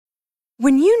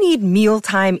When you need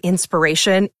mealtime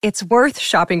inspiration, it's worth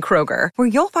shopping Kroger, where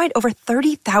you'll find over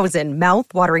 30,000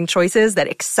 mouth-watering choices that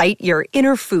excite your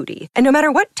inner foodie. And no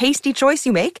matter what tasty choice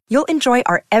you make, you'll enjoy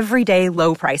our everyday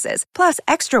low prices, plus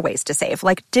extra ways to save,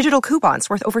 like digital coupons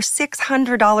worth over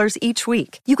 $600 each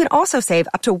week. You can also save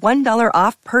up to $1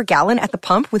 off per gallon at the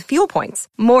pump with fuel points.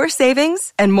 More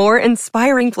savings and more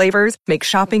inspiring flavors make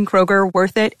shopping Kroger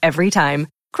worth it every time.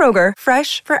 Kroger,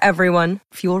 fresh for everyone.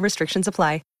 Fuel restrictions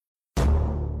apply.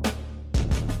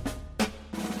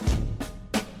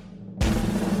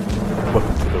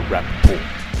 Welcome to the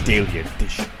Rappaport Daily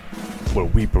Edition, where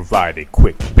we provide a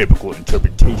quick biblical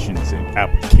interpretations and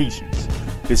applications.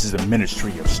 This is a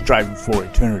ministry of striving for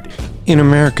eternity. In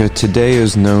America, today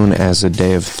is known as a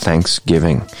day of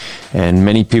Thanksgiving, and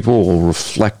many people will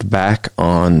reflect back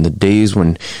on the days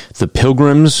when the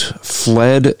Pilgrims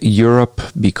fled Europe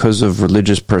because of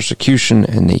religious persecution,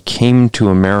 and they came to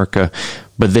America,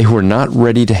 but they were not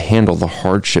ready to handle the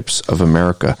hardships of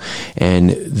America.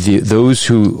 And those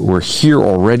who were here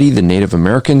already, the Native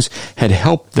Americans, had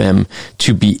helped them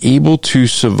to be able to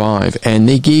survive. And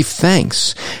they gave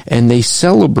thanks, and they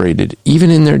celebrated,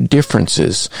 even in their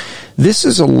differences. This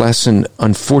is a lesson,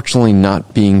 unfortunately,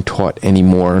 not being taught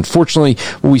anymore. Unfortunately,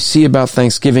 what we see about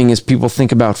Thanksgiving is people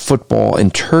think about football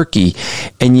and turkey,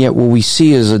 and yet what we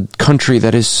see is a country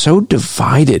that is so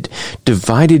divided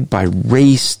by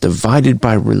race, divided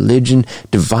by religion,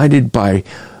 divided by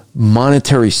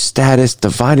monetary status,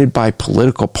 divided by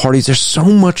political parties. There's so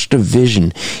much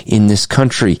division in this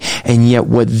country. And yet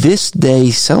what this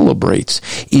day celebrates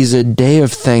is a day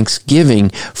of thanksgiving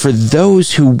for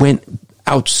those who went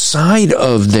outside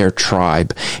of their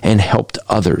tribe and helped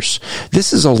others.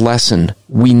 This is a lesson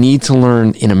we need to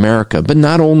learn in America, but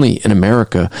not only in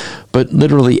America, but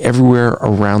literally everywhere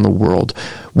around the world.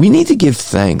 We need to give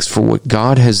thanks for what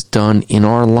God has done in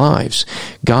our lives.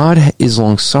 God is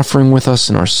long-suffering with us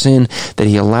in our sin, that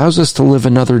He allows us to live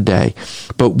another day.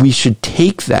 But we should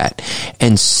take that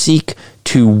and seek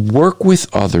to work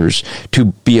with others, to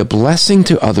be a blessing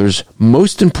to others,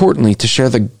 most importantly, to share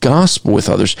the gospel with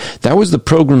others. That was the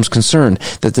Pilgrims' concern,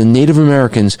 that the Native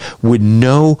Americans would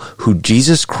know who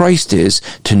Jesus Christ is,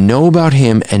 to know about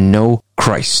Him and know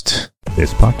Christ.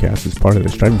 This podcast is part of the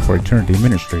Striving for Eternity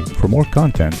ministry. For more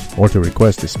content, or to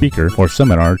request a speaker or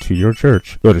seminar to your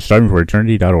church, go to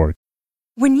strivingforeternity.org.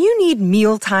 When you need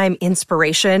mealtime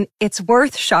inspiration, it's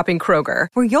worth shopping Kroger,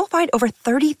 where you'll find over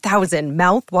 30,000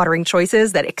 mouth-watering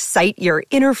choices that excite your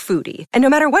inner foodie. And no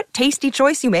matter what tasty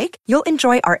choice you make, you'll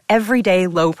enjoy our everyday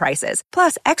low prices,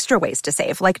 plus extra ways to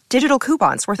save, like digital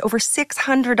coupons worth over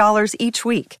 $600 each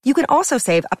week. You can also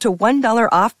save up to $1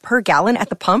 off per gallon at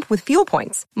the pump with fuel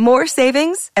points. More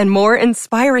savings and more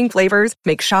inspiring flavors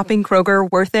make shopping Kroger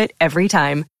worth it every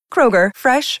time. Kroger,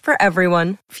 fresh for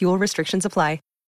everyone. Fuel restrictions apply.